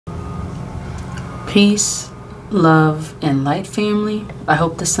Peace, love, and light, family. I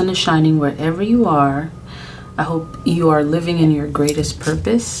hope the sun is shining wherever you are. I hope you are living in your greatest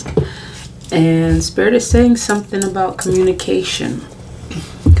purpose. And Spirit is saying something about communication.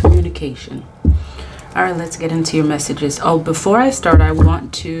 Communication. All right, let's get into your messages. Oh, before I start, I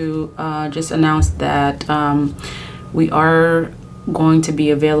want to just announce that we are going to be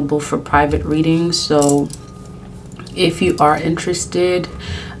available for private readings. So if you are interested,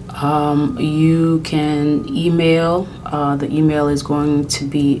 you can email. The email is going to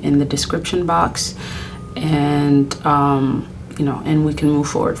be in the description box, and you know, and we can move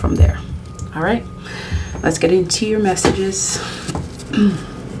forward from there. All right, let's get into your messages.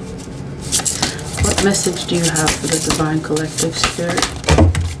 What message do you have for the Divine Collective, Spirit?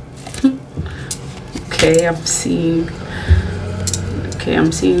 Okay, I'm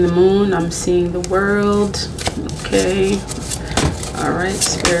seeing the moon, I'm seeing the world. Okay. All right,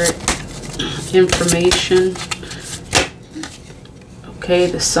 Spirit. Information. Okay,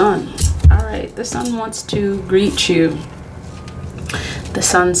 the sun. All right, the sun wants to greet you. The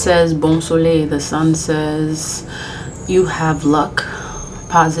sun says bon soleil. The sun says you have luck,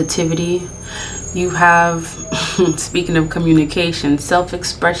 positivity. You have, speaking of communication,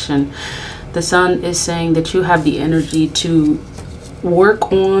 self-expression. The sun is saying that you have the energy to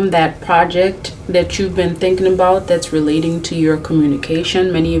work on that project that you've been thinking about that's relating to your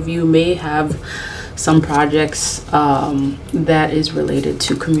communication. Many of you may have some projects that is related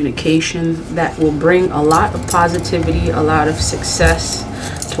to communication that will bring a lot of positivity, a lot of success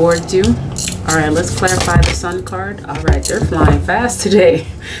towards you. All right, let's clarify the sun card. All right, they're flying fast today.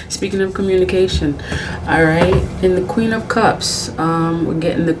 Speaking of communication. All right, in the Queen of Cups, we're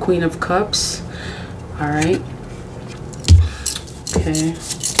getting the Queen of Cups. All right. Okay,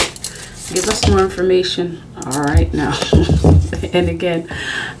 give us more information. All right, now and again.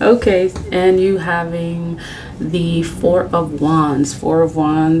 Okay, and you having the Four of Wands.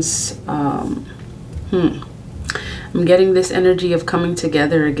 I'm getting this energy of coming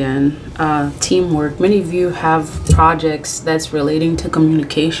together again, teamwork. Many of you have projects that's relating to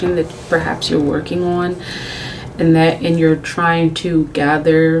communication that perhaps you're working on, and you're trying to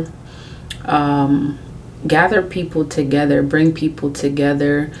gather people together, bring people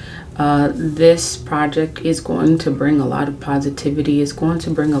together. This project is going to bring a lot of positivity. It's going to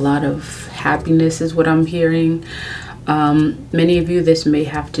bring a lot of happiness, is what I'm hearing. Many of you, this may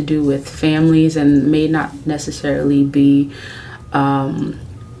have to do with families and may not necessarily be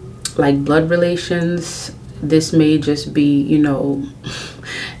like blood relations. This may just be, you know,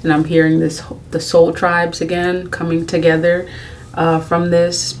 and I'm hearing the soul tribes again coming together. From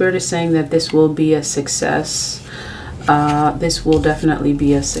this, Spirit is saying that this will be a success. This will definitely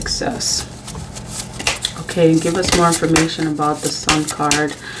be a success. Okay, give us more information about the sun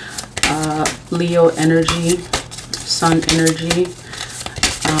card. Leo energy, sun energy.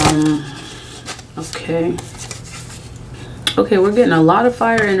 Okay, we're getting a lot of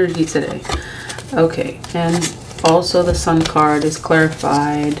fire energy today. Okay, and also the sun card is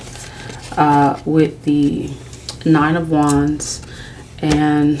clarified with the Nine of Wands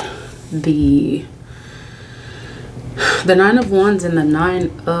and the Nine of Wands and the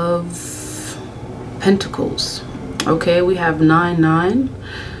Nine of Pentacles. Okay, we have 9-9.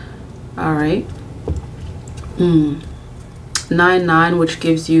 All right. 9-9, which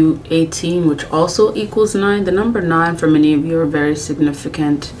gives you 18, which also equals 9. The number 9 for many of you are very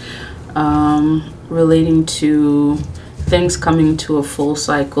significant, relating to things coming to a full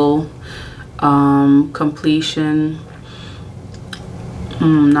cycle. Completion.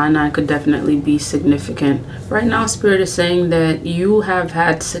 9-9 could definitely be significant. Right now, Spirit is saying that you have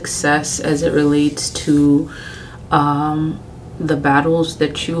had success as it relates to the battles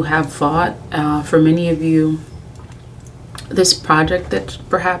that you have fought. For many of you, this project that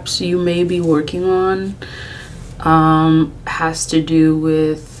perhaps you may be working on has to do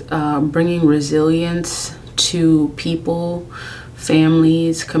with bringing resilience to people,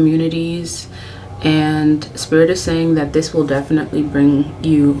 families, communities, and Spirit is saying that this will definitely bring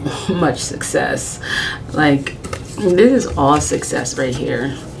you much success. Like, this is all success right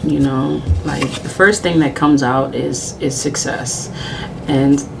here, you know. Like, the first thing that comes out is success,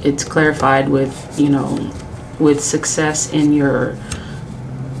 and it's clarified with, you know, with success in your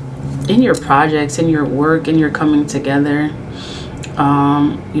projects, in your work, in your coming together.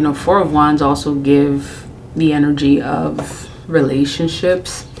 You know, Four of Wands also give the energy of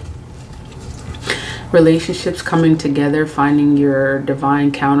relationships coming together, finding your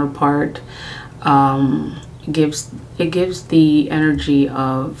divine counterpart. It gives the energy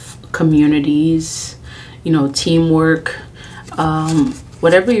of communities, you know, teamwork.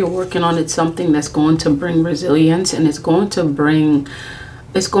 whatever you're working on, it's something that's going to bring resilience, and it's going to bring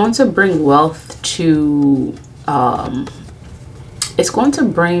wealth to it's going to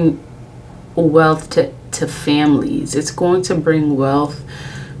bring wealth to families. It's going to bring wealth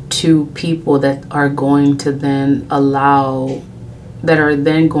to people that are going to then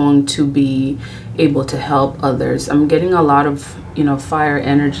going to be able to help others. I'm getting a lot of, you know, fire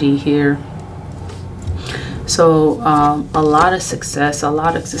energy here. So a lot of success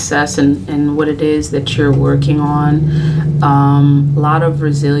in what it is that you're working on. A lot of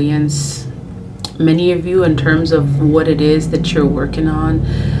resilience. Many of you, in terms of what it is that you're working on,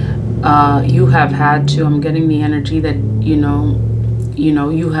 you have had to, I'm getting the energy that, you know,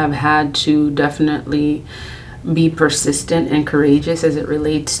 you have had to definitely be persistent and courageous as it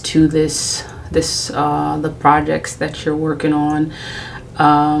relates to the projects that you're working on.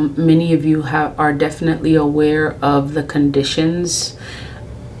 Many of you are definitely aware of the conditions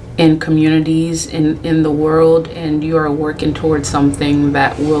in communities in the world, and you are working towards something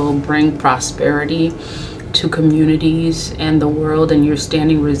that will bring prosperity to communities and the world, and you're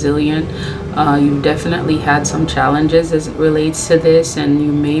standing resilient. You've definitely had some challenges as it relates to this, and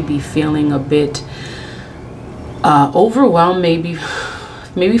you may be feeling a bit overwhelmed, maybe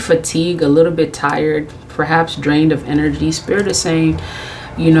fatigue, a little bit tired, perhaps drained of energy. Spirit is saying,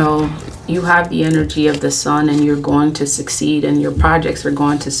 you know, you have the energy of the sun, and you're going to succeed, and your projects are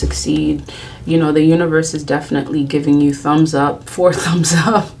going to succeed. You know, the universe is definitely giving you thumbs up, 4 thumbs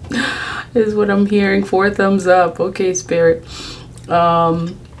up is what I'm hearing. 4 thumbs up. Okay, Spirit.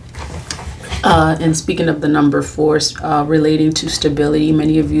 And speaking of the number 4, relating to stability,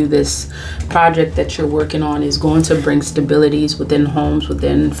 many of you, this project that you're working on is going to bring stabilities within homes,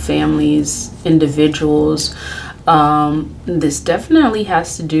 within families, individuals. This definitely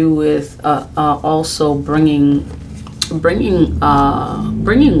has to do with also bringing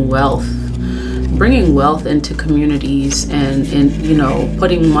wealth into communities, and you know,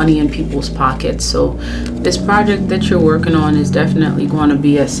 putting money in people's pockets. So this project that you're working on is definitely going to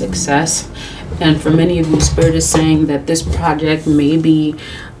be a success. And for many of you, Spirit is saying that this project may be,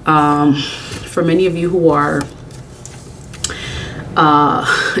 for many of you who are,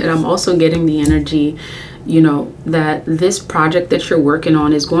 and I'm also getting the energy, you know, that this project that you're working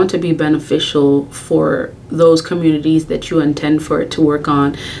on is going to be beneficial for those communities that you intend for it to work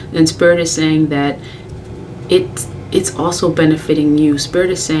on. And Spirit is saying that it's also benefiting you.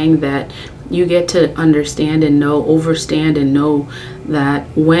 Spirit is saying that you get to understand and understand and know that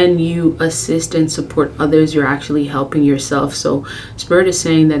when you assist and support others, you're actually helping yourself. So Spirit is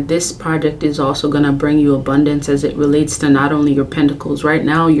saying that this project is also going to bring you abundance as it relates to not only your pentacles. Right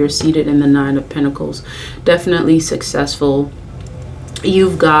now, you're seated in the 9 of Pentacles. Definitely successful.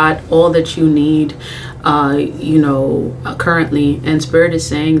 You've got all that you need, you know, currently. And Spirit is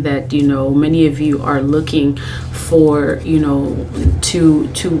saying that, you know, many of you are looking for, you know, to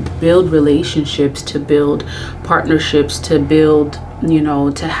build relationships, to build partnerships, to build, you know,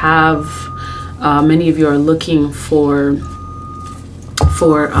 to have, many of you are looking for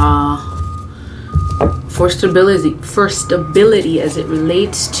stability as it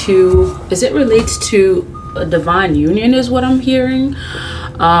relates to a divine union is what I'm hearing.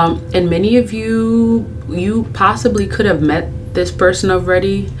 And many of you possibly could have met this person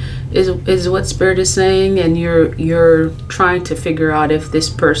already, is what Spirit is saying, and you're trying to figure out if this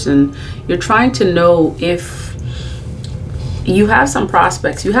person, you're trying to know if you have some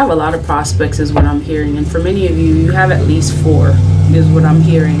prospects. You have a lot of prospects is what I'm hearing, and for many of you, you have at least 4 is what I'm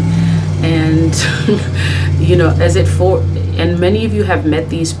hearing. And you know, and many of you have met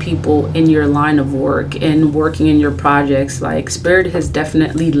these people in your line of work and working in your projects. Like, Spirit has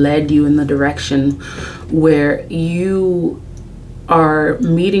definitely led you in the direction where you are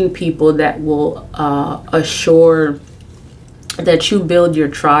meeting people that will assure that you build your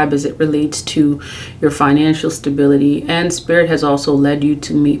tribe as it relates to your financial stability. And Spirit has also led you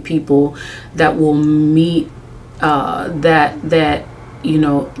to meet people that will meet that you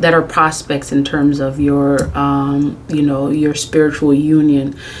know, that are prospects in terms of your you know, your spiritual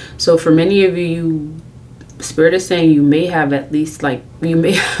union. So for many of you, Spirit is saying you may have at least 4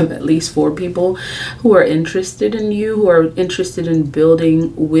 people who are interested in you, who are interested in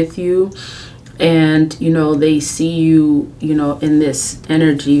building with you. And, you know, they see you, you know, in this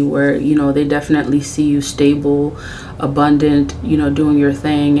energy where, you know, they definitely see you stable, abundant, you know, doing your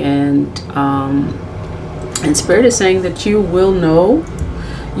thing. And Spirit is saying that you will know,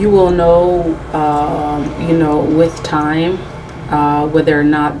 you know, with time, whether or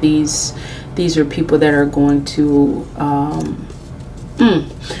not these are people that are going to,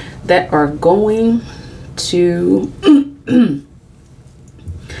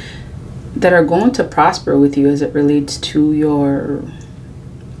 that are going to prosper with you as it relates to your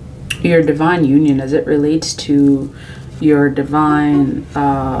divine union, as it relates to your divine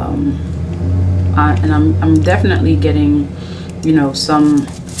and I'm definitely getting, you know, some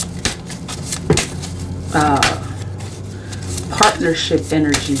partnership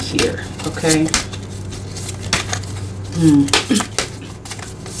energy here. Okay.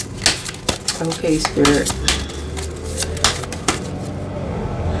 Okay, Spirit.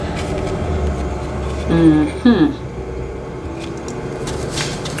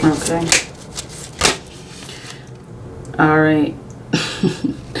 Okay. All right.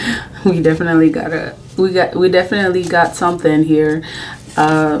 we definitely got something here.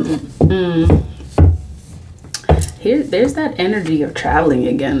 There's that energy of traveling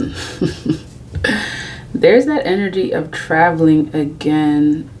again. There's that energy of traveling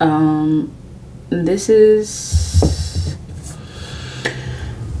again. This is,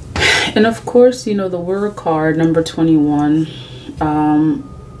 and of course, you know, the World card, number 21.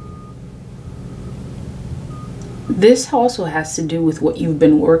 This also has to do with what you've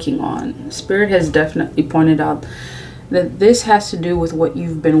been working on. Spirit has definitely pointed out that this has to do with what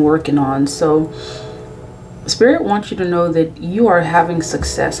you've been working on. So Spirit wants you to know that you are having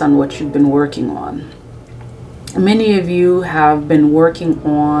success on what you've been working on. Many of you have been working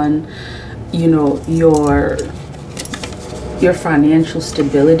on, you know, your financial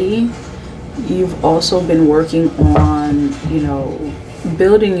stability. You've also been working on, you know,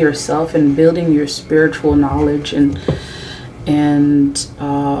 building yourself and building your spiritual knowledge and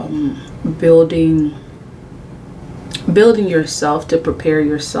building yourself to prepare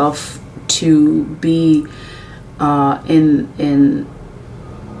yourself to be in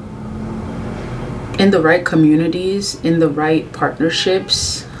the right communities, in the right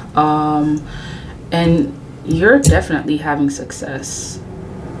partnerships, and you're definitely having success.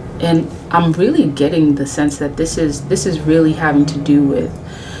 And I'm really getting the sense that this is really having to do with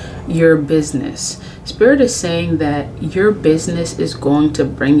your business. Spirit is saying that your business is going to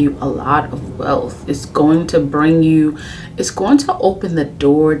bring you a lot of wealth. It's going to open the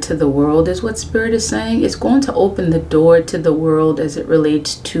door to the world, is what Spirit is saying. It's going to open the door to the world as it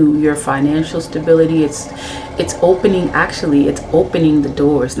relates to your financial stability. It's opening the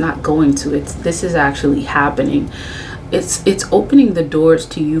door. It's not going to. This is actually happening. It's opening the doors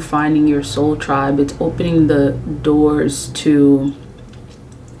to you finding your soul tribe. It's opening the doors to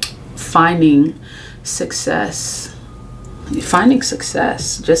finding success.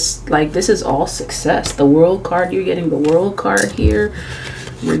 Just like this is all success. The World card, you're getting the World card here.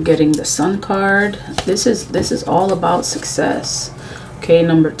 You're getting the Sun card. This is all about success. Okay,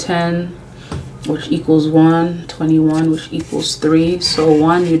 number 10, which equals 1, 21, which equals 3. So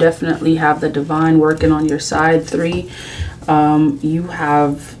 1, you definitely have the divine working on your side. 3, you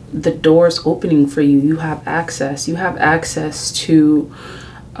have the doors opening for you. You have access. You have access to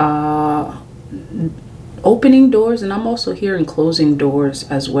opening doors, and I'm also hearing closing doors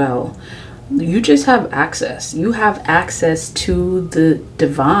as well. You just have access. You have access to the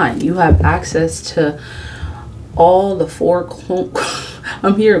divine. You have access to all the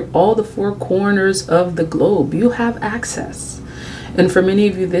I'm hearing all the 4 corners of the globe. You have access. And for many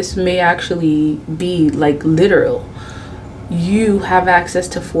of you, this may actually be like literal. You have access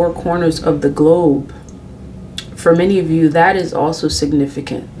to 4 corners of the globe. For many of you, that is also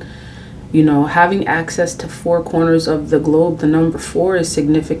significant. You know, having access to 4 corners of the globe, the number 4 is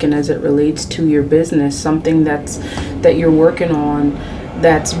significant as it relates to your business, something that you're working on,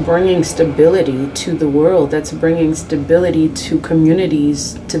 that's bringing stability to the world, that's bringing stability to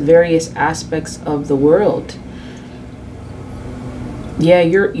communities, to various aspects of the world. Yeah,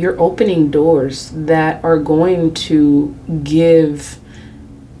 you're opening doors that are going to give.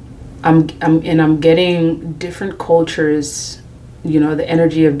 I'm getting different cultures, you know, the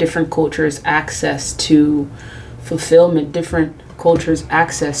energy of different cultures, access to fulfillment, different cultures,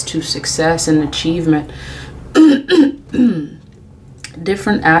 access to success and achievement,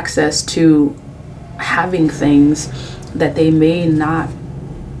 different access to having things that they may not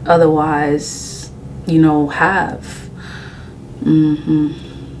otherwise, you know, have.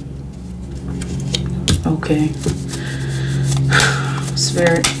 Okay.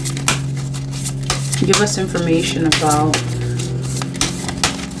 Spirit, give us information about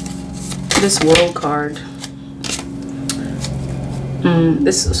this World card.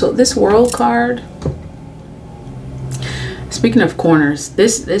 This World card, speaking of corners,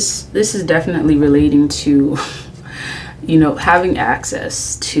 this is definitely relating to, you know, having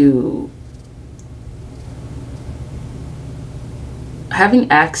access to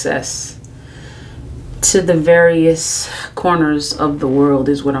to the various corners of the world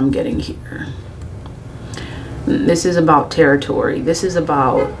is what I'm getting here. This is about territory. This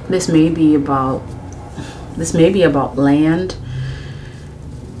may be about land.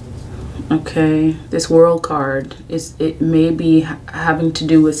 Okay, this world card it may be having to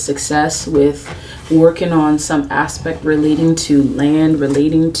do with success, with working on some aspect relating to land,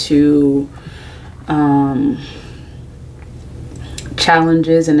 relating to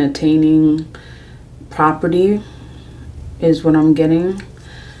challenges and attaining property is what I'm getting.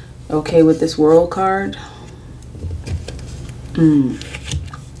 Okay, with this world card.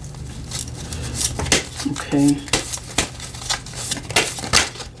 Okay.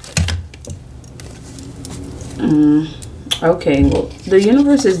 Okay, well, the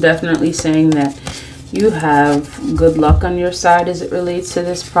universe is definitely saying that you have good luck on your side as it relates to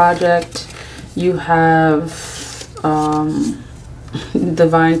this project. You have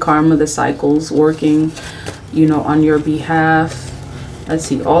divine karma, the cycles working, you know, on your behalf. Let's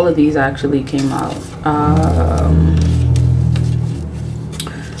see, all of these actually came out.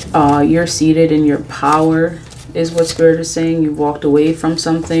 You're seated in your power is what Spirit is saying. You've walked away from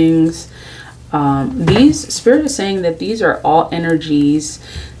some things. Spirit is saying that these are all energies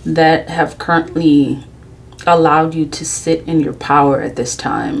that have currently allowed you to sit in your power at this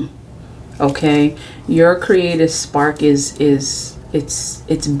time. Okay, your creative spark is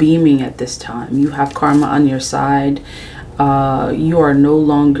beaming at this time. You have karma on your side. You are no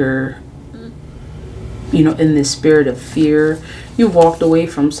longer, you know, in this spirit of fear. You've walked away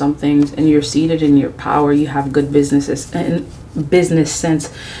from some things and you're seated in your power. You have good business sense.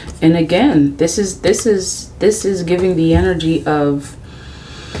 And again, this is giving the energy of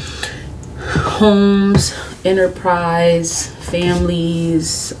homes, enterprise,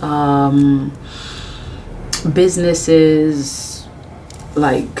 families, businesses,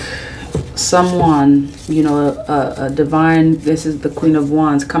 like someone, you know, a divine, this is the Queen of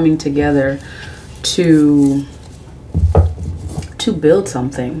Wands coming together to build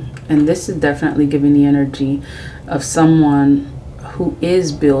something. And this is definitely giving the energy of someone who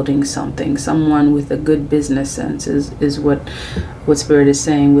is building something, someone with a good business sense is what Spirit is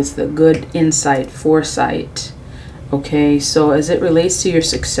saying, with the good insight, foresight. Okay, so as it relates to your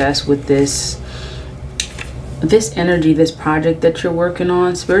success with this energy, this project that you're working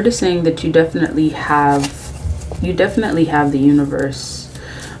on, Spirit is saying that you definitely have the universe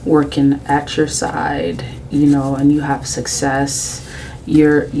working at your side, you know, and you have success.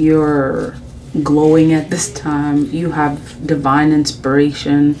 You're glowing at this time. You have divine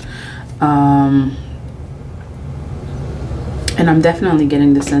inspiration. And I'm definitely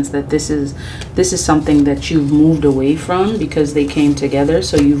getting the sense that this is something that you've moved away from, because they came together.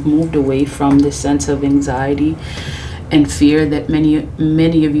 So you've moved away from this sense of anxiety and fear that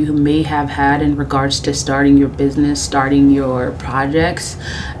many of you may have had in regards to starting your business, starting your projects.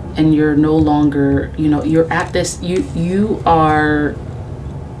 And you're no longer, you know, you're at this, you're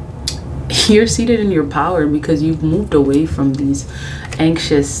seated in your power because you've moved away from these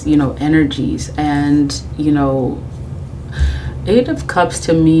anxious, you know, energies. And, you know, Eight of Cups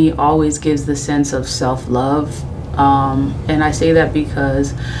to me always gives the sense of self-love. And I say that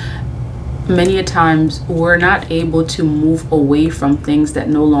because many a times we're not able to move away from things that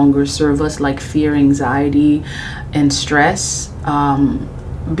no longer serve us, like fear, anxiety, and stress,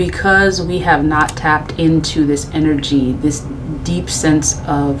 because we have not tapped into this energy, this deep sense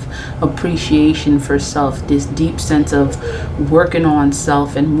of appreciation for self, this deep sense of working on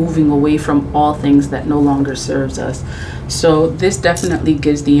self and moving away from all things that no longer serves us. So this definitely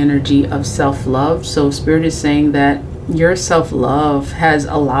gives the energy of self-love. So Spirit is saying that your self-love has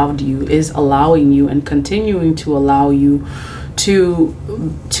allowed you, is allowing you, and continuing to allow you to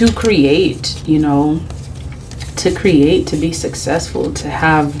create, you know, to create, to be successful, to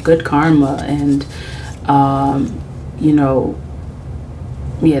have good karma. And you know,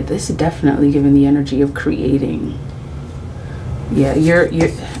 yeah, this is definitely giving the energy of creating. Yeah, you're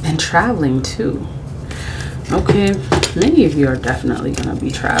and traveling too. Okay, many of you are definitely gonna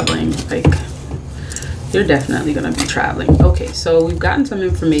be traveling. Like, you're definitely gonna be traveling. Okay, so we've gotten some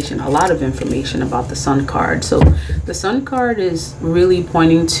information, a lot of information about the Sun card. So the Sun card is really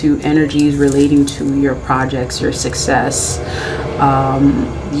pointing to energies relating to your projects, your success,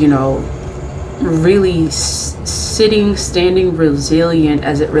 you know, really standing resilient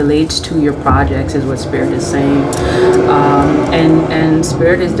as it relates to your projects is what Spirit is saying. And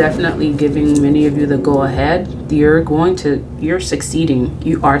Spirit is definitely giving many of you the go ahead. You're succeeding.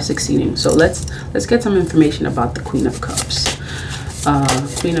 You are succeeding. So let's get some information about the Queen of Cups.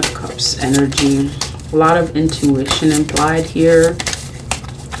 Queen of Cups energy. A lot of intuition implied here.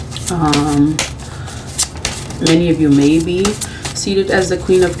 Many of you may be seated as the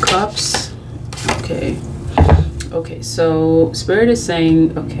Queen of Cups. Okay, so Spirit is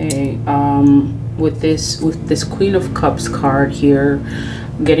saying, okay, with this Queen of Cups card here,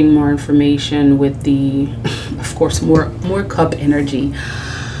 getting more information with the, of course, more cup energy.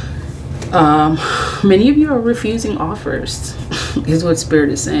 Many of you are refusing offers, is what Spirit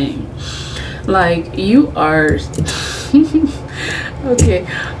is saying. Like, you are okay,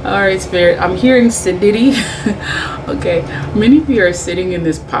 all right, Spirit, I'm hearing sedity. Okay, many of you are sitting in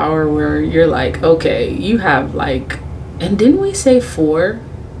this power where you're like, okay, you have like, and didn't we say 4?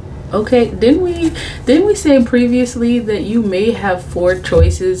 Okay, didn't we say previously that you may have 4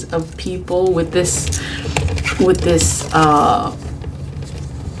 choices of people with this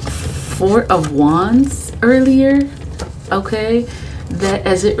 4 of Wands earlier? Okay, that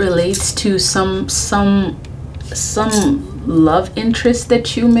as it relates to some love interest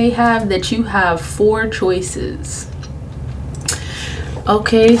that you may have, that you have 4 choices.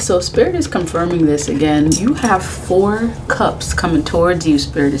 Okay, so Spirit is confirming this again. You have 4 cups coming towards you,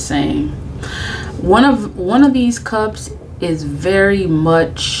 Spirit is saying. One of these cups is very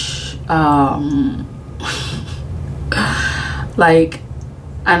much like,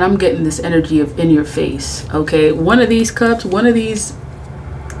 and I'm getting this energy of in your face. Okay, one of these cups, one of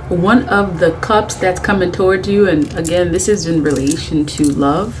the cups that's coming towards you, and again, this is in relation to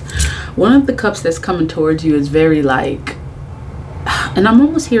love. One of the cups that's coming towards you is very like, and I'm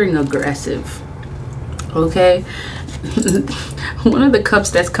almost hearing aggressive. Okay, one of the cups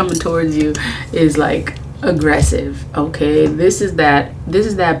that's coming towards you is like aggressive. Okay, this is that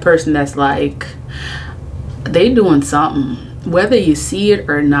person that's like, they doing something, whether you see it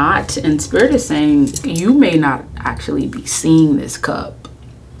or not. And Spirit is saying you may not actually be seeing this cup.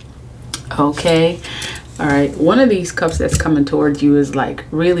 Okay, all right, one of these cups that's coming towards you is like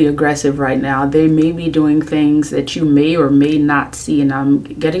really aggressive right now. They may be doing things that you may or may not see, and I'm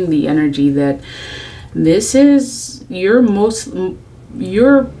getting the energy that this is you're most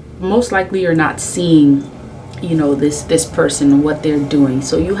likely you're not seeing, you know, this person and what they're doing.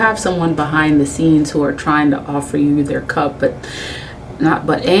 So you have someone behind the scenes who are trying to offer you their cup,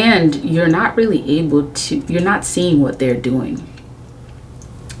 and you're not really able to, you're not seeing what they're doing.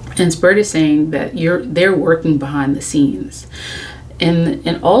 And Spirit is saying that they're working behind the scenes.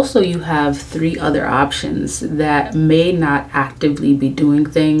 And also you have 3 other options that may not actively be doing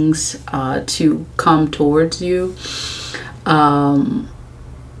things to come towards you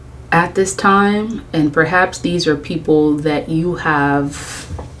at this time. And perhaps these are people that you have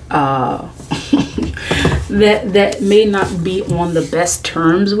that may not be on the best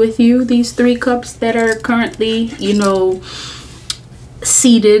terms with you. These 3 cups that are currently, you know,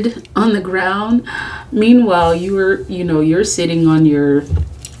 seated on the ground. Meanwhile, you're sitting on your,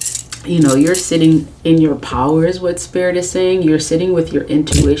 you're sitting in your power is what Spirit is saying. You're sitting with your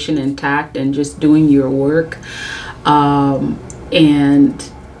intuition intact and just doing your work, and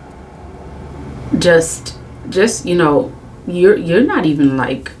just you know, you're not even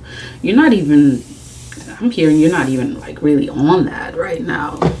I'm hearing you're not even like really on that right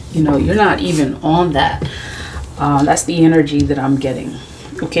now. You know, you're not even on that. That's the energy that I'm getting.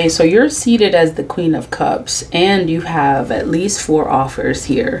 Okay, so you're seated as the Queen of Cups, and you have at least 4 offers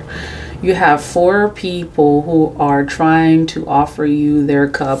here. You have 4 people who are trying to offer you their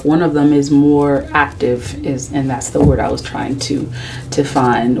cup. One of them is more active, and that's the word I was trying to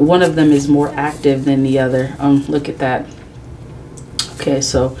find. One of them is more active than the other. Look at that. Okay,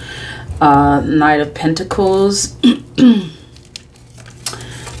 so Knight of Pentacles.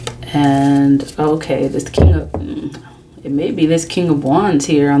 And okay, this King of, it may be this King of Wands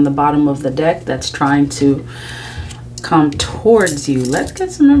here on the bottom of the deck that's trying to come towards you. Let's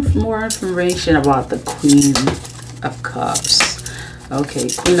get some more information about the Queen of Cups. Okay,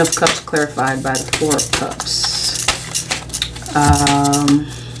 Queen of Cups clarified by the 4 of Cups.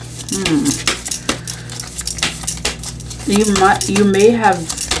 You may have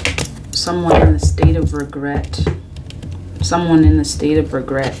someone in a state of regret. Someone in a state of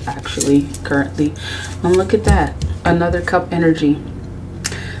regret, actually, currently. And look at that, another cup energy.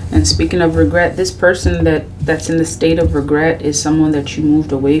 And speaking of regret, this person that's in the state of regret is someone that you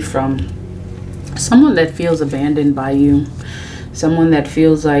moved away from. Someone that feels abandoned by you. Someone that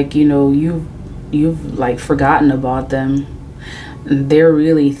feels like, you know, you've like forgotten about them. And they're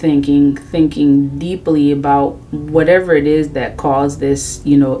really thinking deeply about whatever it is that caused this,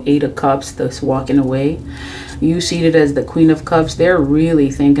 you know, 8 of Cups, this walking away. You seated as the Queen of Cups, they're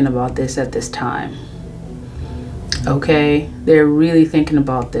really thinking about this at this time. Okay, they're really thinking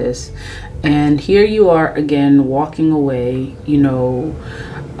about this. And here you are again, walking away, you know,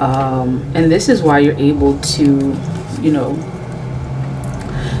 And this is why you're able to, you know,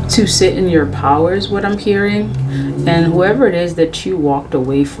 to sit in your power is what I'm hearing. And whoever it is that you walked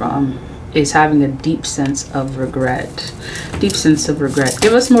away from is having a deep sense of regret. Deep sense of regret.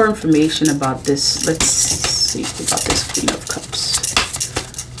 Give us more information about this. Let's see about this Queen of Cups.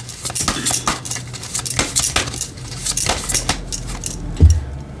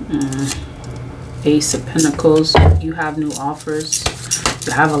 Ace of Pentacles. You have new offers.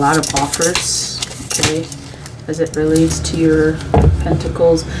 You have a lot of offers. Okay. As it relates to your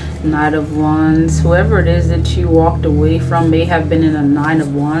Pentacles, Knight of Wands. Whoever it is that you walked away from may have been in a Nine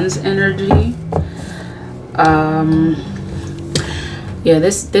of Wands energy. Yeah,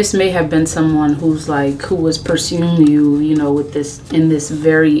 this may have been someone who's like, who was pursuing you, you know, with this, in this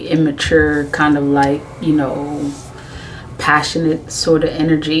very immature kind of like, you know, passionate sort of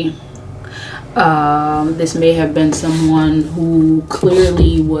energy. This may have been someone who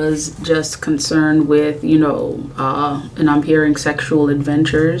clearly was just concerned with, you know, and I'm hearing sexual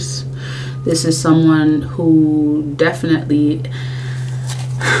adventures. This is someone who definitely,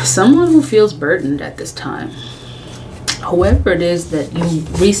 someone who feels burdened at this time. Whoever it is that you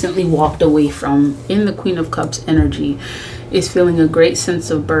recently walked away from in the Queen of Cups energy is feeling a great sense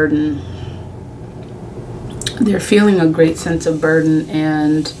of burden. They're feeling a great sense of burden,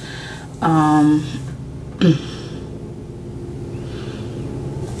 and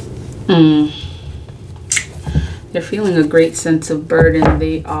they're feeling a great sense of burden.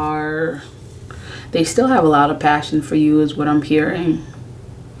 They still have a lot of passion for you is what I'm hearing.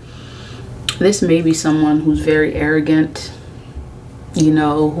 This may be someone who's very arrogant, you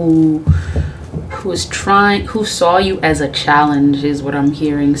know, who saw you as a challenge is what I'm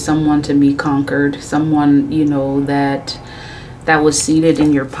hearing. Someone to be conquered, someone, you know, that was seated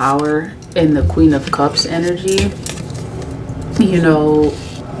in your power in the Queen of Cups energy, you know,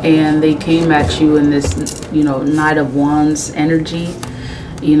 and they came at you in this, you know, Knight of Wands energy,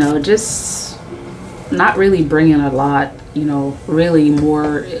 you know, just not really bringing a lot, you know, really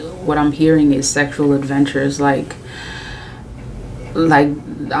more what I'm hearing is sexual adventures. Like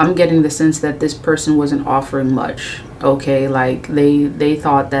I'm getting the sense that this person wasn't offering much. Okay, like they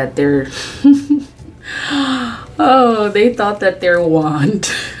thought that their oh, they thought that their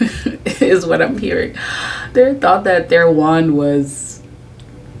wand is what I'm hearing. They thought that their wand was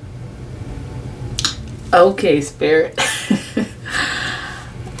okay, Spirit.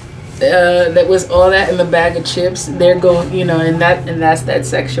 That was all that in the bag of chips. They're going, you know, and that's that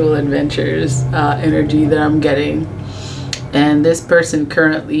sexual adventures energy that I'm getting. And this person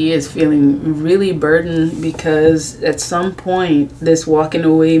currently is feeling really burdened because at some point this walking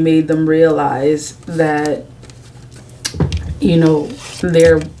away made them realize that, you know,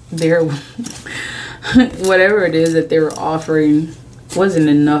 their whatever it is that they were offering wasn't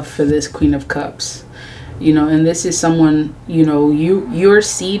enough for this Queen of Cups. You know, and this is someone, you know, you're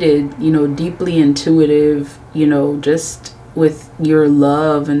seated, you know, deeply intuitive, you know, just with your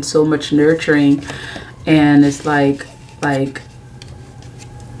love and so much nurturing. And it's like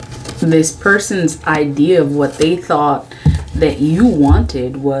this person's idea of what they thought that you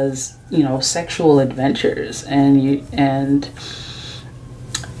wanted was, you know, sexual adventures and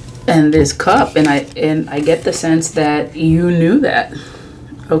this cup, and I get the sense that you knew that.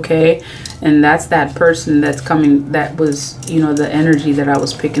 Okay, and that's that person that's coming, that was, you know, the energy that I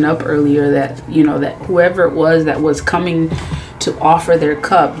was picking up earlier, that, you know, that whoever it was that was coming to offer their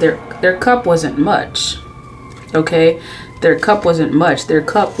cup, their cup wasn't much. Okay, their cup wasn't much. Their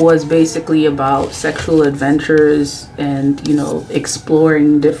cup was basically about sexual adventures and, you know,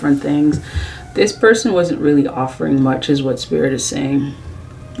 exploring different things. This person wasn't really offering much is what Spirit is saying.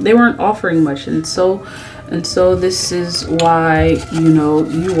 They weren't offering much, and so this is why, you know,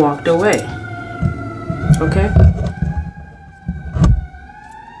 you walked away. Okay?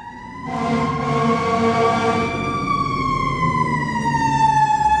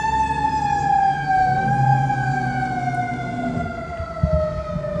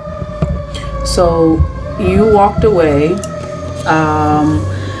 So you walked away,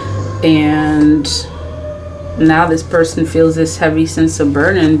 and now this person feels this heavy sense of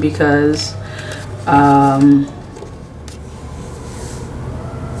burden because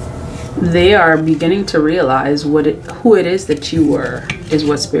they are beginning to realize who it is that you were, is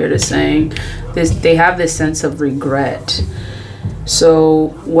what Spirit is saying. They have this sense of regret. So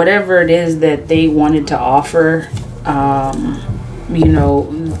whatever it is that they wanted to offer, you know,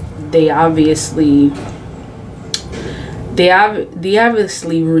 they they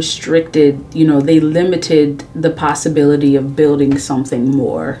obviously restricted, you know, they limited the possibility of building something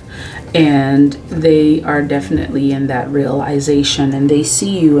more. And they are definitely in that realization, and they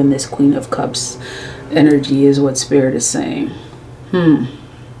see you in this Queen of Cups energy is what Spirit is saying.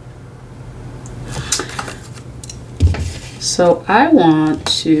 So I want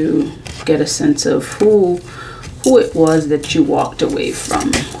to get a sense of who it was that you walked away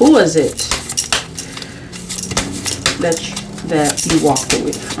from. Who was it that you walked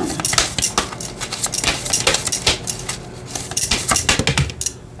away from?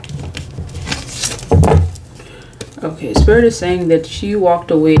 Okay, Spirit is saying that you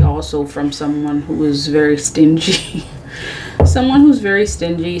walked away also from someone who was very stingy. Someone who's very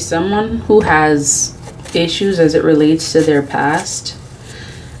stingy, someone who has issues as it relates to their past.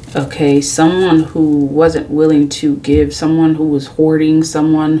 Okay, someone who wasn't willing to give, someone who was hoarding,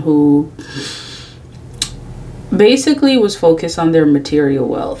 someone who basically was focused on their material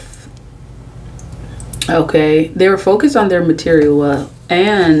wealth. Okay, they were focused on their material wealth,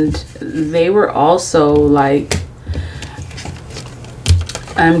 and they were also like,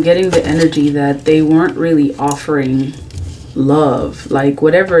 I'm getting the energy that they weren't really offering love. Like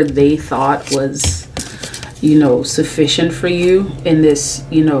whatever they thought was, you know, sufficient for you in this,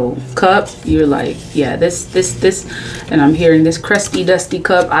 you know, cup, you're like, yeah, this, and I'm hearing this crusty, dusty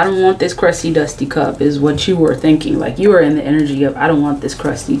cup. I don't want this crusty, dusty cup is what you were thinking. Like you were in the energy of, I don't want this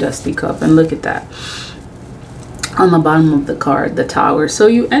crusty, dusty cup. And look at that on the bottom of the card, the Tower. So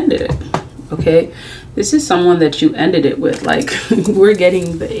you ended it. Okay, this is someone that you ended it with. Like we're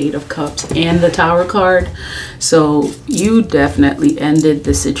getting the 8 of Cups and the Tower card. So you definitely ended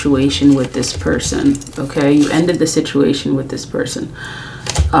the situation with this person. Okay, you ended the situation with this person.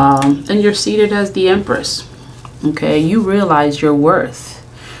 And you're seated as the Empress. Okay, you realize your worth.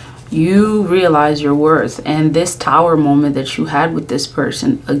 You realize your worth. And this Tower moment that you had with this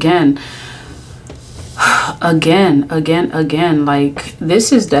person, again, like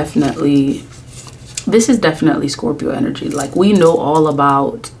this is definitely Scorpio energy. Like we know all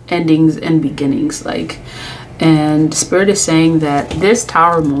about endings and beginnings, like, and Spirit is saying that this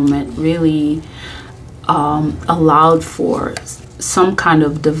Tower moment really allowed for some kind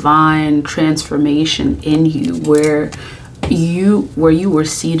of divine transformation in you, where you were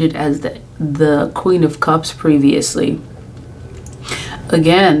seated as the Queen of Cups previously.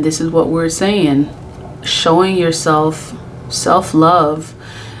 Again, this is what we're saying. Showing yourself self-love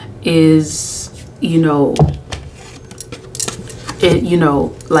is, you know,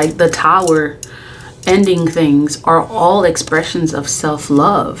 like the Tower ending things are all expressions of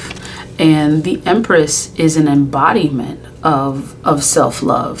self-love, and the Empress is an embodiment of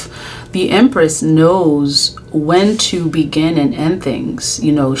self-love. The Empress knows when to begin and end things.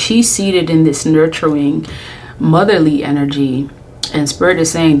 You know, she's seated in this nurturing motherly energy. And Spirit is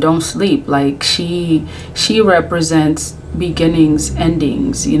saying, don't sleep. Like she represents beginnings,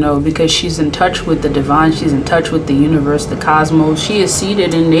 endings, you know, because she's in touch with the divine. She's in touch with the universe, the cosmos. She is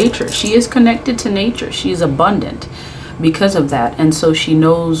seated in nature. She is connected to nature. She is abundant because of that. And so she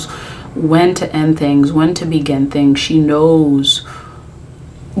knows when to end things, when to begin things. She knows,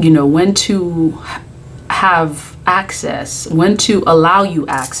 you know, when to have access, when to allow you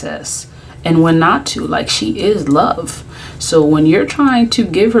access, and when not to. Like she is love. So when you're trying to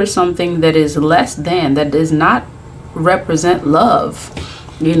give her something that is less than, that does not represent love,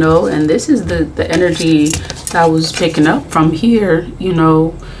 you know, and this is the energy that I was picking up from here, you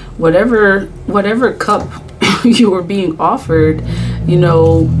know, whatever cup you were being offered, you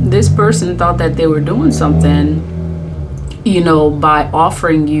know, this person thought that they were doing something, you know, by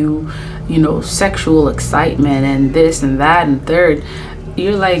offering you, you know, sexual excitement and this and that and third.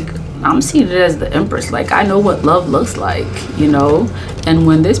 You're like, I'm seated as the Empress. Like I know what love looks like, you know. And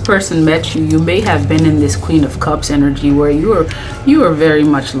when this person met you, you may have been in this Queen of Cups energy where you are very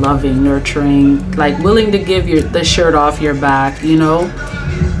much loving, nurturing, like willing to give the shirt off your back, you know.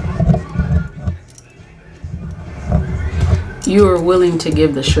 You are willing to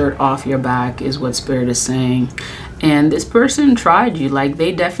give the shirt off your back is what Spirit is saying. And this person tried you. Like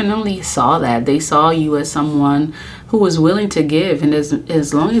they definitely saw that. They saw you as someone who was willing to give, and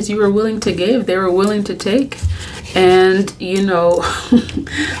as long as you were willing to give, they were willing to take. And you know,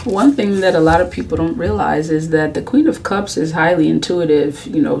 one thing that a lot of people don't realize is that the Queen of Cups is highly intuitive.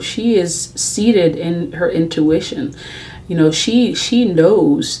 You know, she is seated in her intuition. You know, she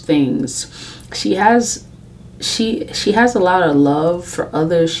knows things. She has a lot of love for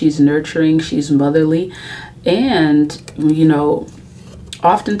others. She's nurturing, she's motherly. And you know,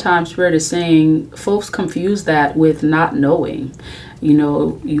 oftentimes Spirit is saying folks confuse that with not knowing. You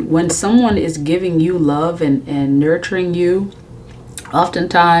know, when someone is giving you love and nurturing you,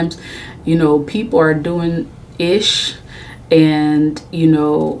 oftentimes, you know, people are doing ish, and, you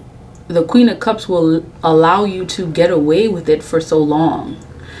know, the Queen of Cups will allow you to get away with it for so long.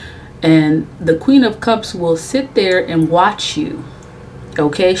 And the Queen of Cups will sit there and watch you.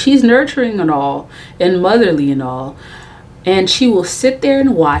 Okay, she's nurturing and all, and motherly and all, and she will sit there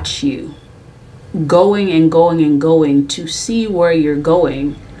and watch you going and going and going to see where you're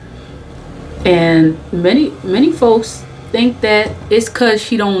going. And many folks think that it's because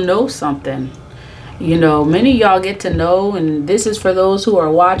she don't know something. You know, many of y'all get to know, and this is for those who are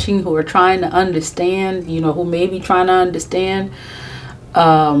watching, who are trying to understand, you know, who may be trying to understand.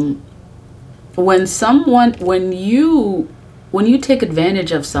 When you take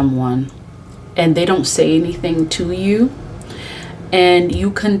advantage of someone and they don't say anything to you, and you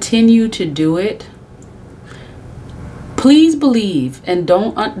continue to do it, please believe and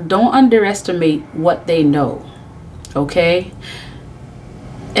don't underestimate what they know. Okay?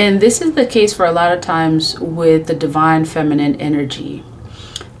 And this is the case for a lot of times with the divine feminine energy,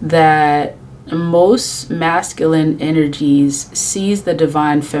 that most masculine energies sees the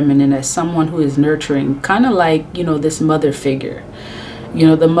divine feminine as someone who is nurturing, kind of like, you know, this mother figure. You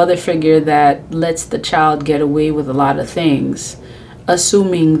know, the mother figure that lets the child get away with a lot of things,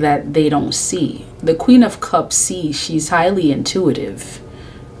 assuming that they don't see. The Queen of Cups sees. She's highly intuitive,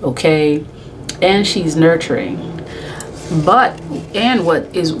 okay? And she's nurturing. And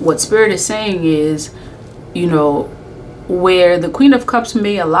what Spirit is saying is, you know, where the Queen of Cups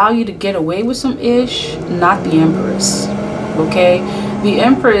may allow you to get away with some ish, not the Empress, okay? The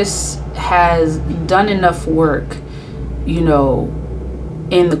Empress has done enough work, you know,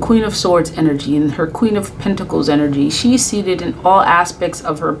 in the Queen of Swords energy, in her Queen of Pentacles energy. She's seated in all aspects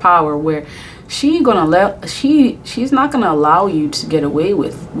of her power, where she's not gonna allow you to get away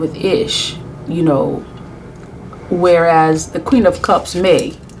with ish, you know, whereas the Queen of Cups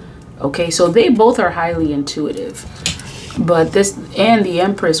may. Okay, so they both are highly intuitive. But this and the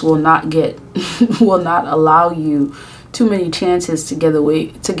Empress will not allow you too many chances to get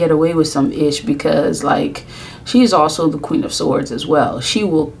away with some ish, because, like, she's also the Queen of Swords as well. She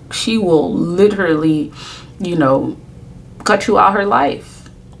will literally, you know, cut you out her life,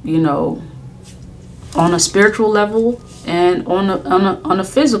 you know, on a spiritual level and on a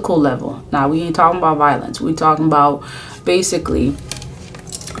physical level. Now, we ain't talking about violence. We talking about basically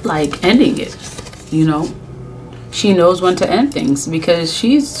like ending it, you know. She knows when to end things because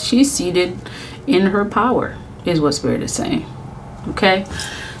she's seated in her power, is what Spirit is saying. Okay,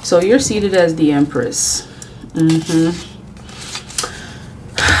 so you're seated as the Empress.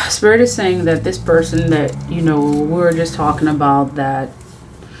 Spirit is saying that this person that, you know, we were just talking about, that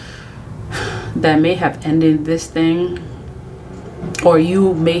may have ended this thing, or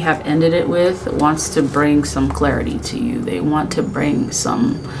you may have ended it with, wants to bring some clarity to you. They want to bring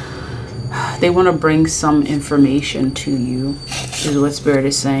some information to you, is what Spirit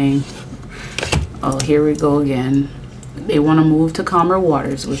is saying. Oh, here we go again. They want to move to calmer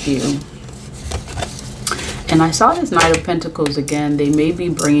waters with you. And I saw this Knight of Pentacles again. They may be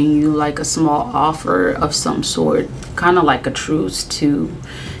bringing you like a small offer of some sort, kind of like a truce to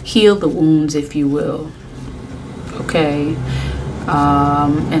heal the wounds, if you will. Okay.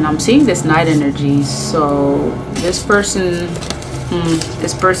 And I'm seeing this Knight energy. So this person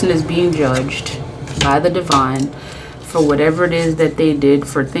is being judged by the divine for whatever it is that they did,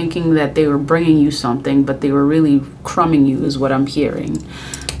 for thinking that they were bringing you something, but they were really crumbing you, is what I'm hearing.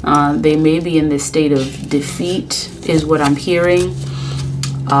 They may be in this state of defeat, is what I'm hearing.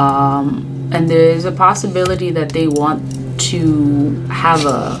 And there is a possibility that they want to have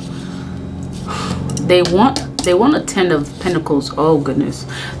they want a Ten of Pentacles. Oh goodness,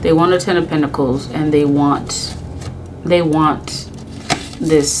 they want a Ten of Pentacles, and they want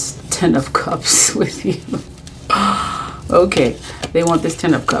this Ten of Cups with you. Okay, they want this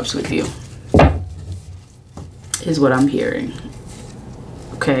Ten of Cups with you, is what I'm hearing.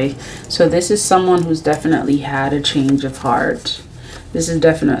 Okay, so this is someone who's definitely had a change of heart. This is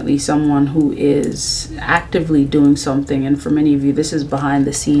definitely someone who is actively doing something, and for many of you, this is behind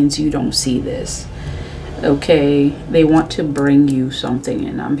the scenes. You don't see this. Okay, they want to bring you something,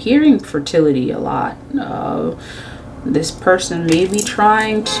 and I'm hearing fertility a lot. This person may be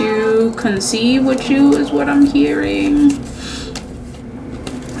trying to conceive with you, is what I'm hearing.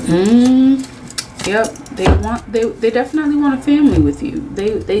 Yep, they definitely want a family with you.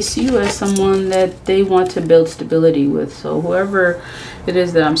 They see you as someone that they want to build stability with. So whoever it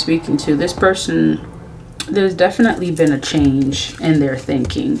is that I'm speaking to, this person there's definitely been a change in their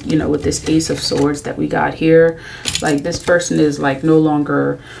thinking, you know, with this Ace of Swords that we got here. Like, this person is like no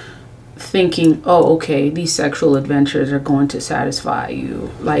longer thinking, oh, okay, these sexual adventures are going to satisfy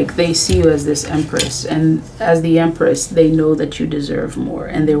you. Like, they see you as this Empress, and as the Empress, they know that you deserve more,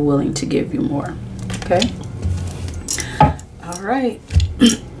 and they're willing to give you more. Okay. All right.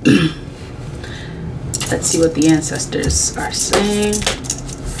 Let's see what the ancestors are saying.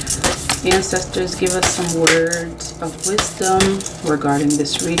 Ancestors, give us some words of wisdom regarding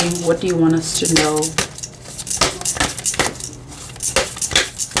this reading. What do you want us to know?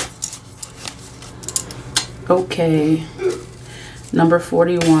 Okay. Number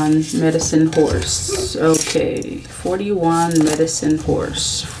 41, Medicine Horse. Okay. 41, Medicine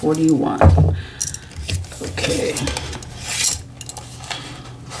Horse. 41. Okay.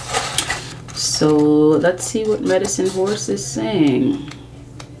 So let's see what Medicine Horse is saying.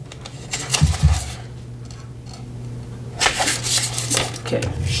 Okay.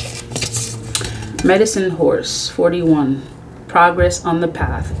 Medicine Horse, 41. Progress on the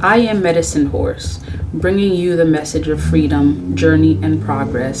path. I am Medicine Horse, bringing you the message of freedom, journey, and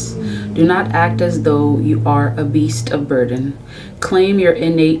progress. Do not act as though you are a beast of burden. Claim your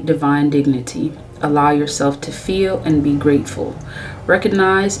innate divine dignity. Allow yourself to feel and be grateful.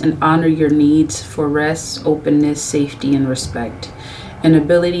 Recognize and honor your needs for rest, openness, safety, and respect. An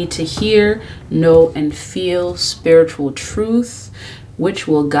ability to hear, know, and feel spiritual truth, which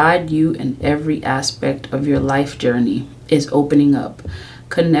will guide you in every aspect of your life journey, is opening up.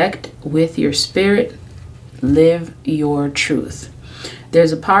 Connect with your spirit. Live your truth.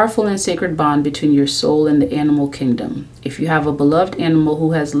 There's a powerful and sacred bond between your soul and the animal kingdom. If you have a beloved animal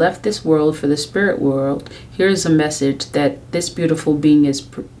who has left this world for the spirit world, here's a message that this beautiful being is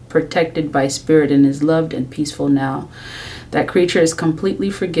protected by spirit and is loved and peaceful now. That creature is completely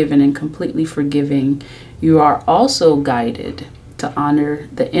forgiven and completely forgiving. You are also guided to honor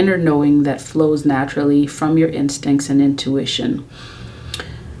the inner knowing that flows naturally from your instincts and intuition.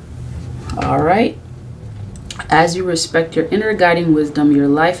 All right. As you respect your inner guiding wisdom, your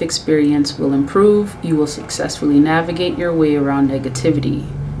life experience will improve. You will successfully navigate your way around negativity.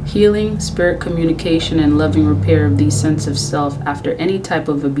 Healing, spirit communication, and loving repair of the sense of self after any type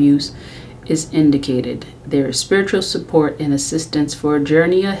of abuse is indicated. There is spiritual support and assistance for a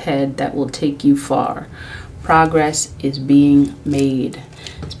journey ahead that will take you far. Progress is being made.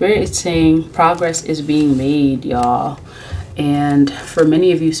 Spirit is saying progress is being made, y'all. And for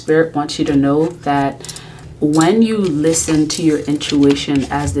many of you, Spirit wants you to know that when you listen to your intuition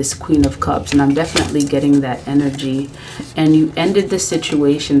as this Queen of Cups, and I'm definitely getting that energy, and you ended the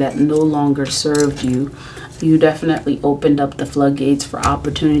situation that no longer served you, you definitely opened up the floodgates for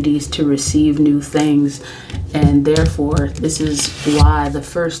opportunities to receive new things. And therefore, this is why the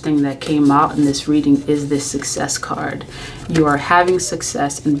first thing that came out in this reading is this success card. You are having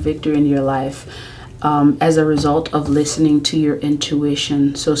success and victory in your life as a result of listening to your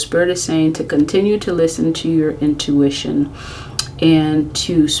intuition. So Spirit is saying to continue to listen to your intuition and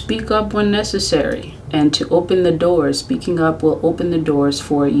to speak up when necessary and to open the doors. Speaking up will open the doors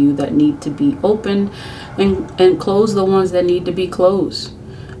for you that need to be opened and close the ones that need to be closed.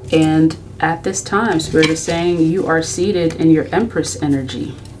 And at this time, Spirit is saying you are seated in your Empress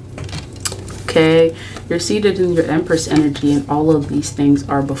energy. Okay, you're seated in your Empress energy, and all of these things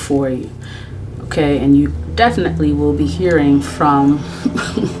are before you. Okay, and you definitely will be hearing from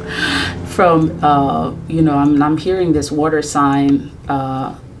you know, I'm hearing this water sign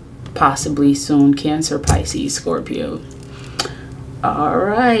possibly soon, Cancer, Pisces, Scorpio. All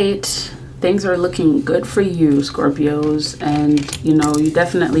right, things are looking good for you, Scorpios, and you know, you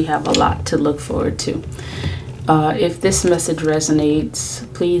definitely have a lot to look forward to. If this message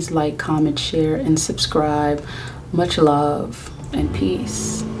resonates, please like, comment, share, and subscribe. Much love and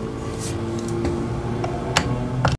peace.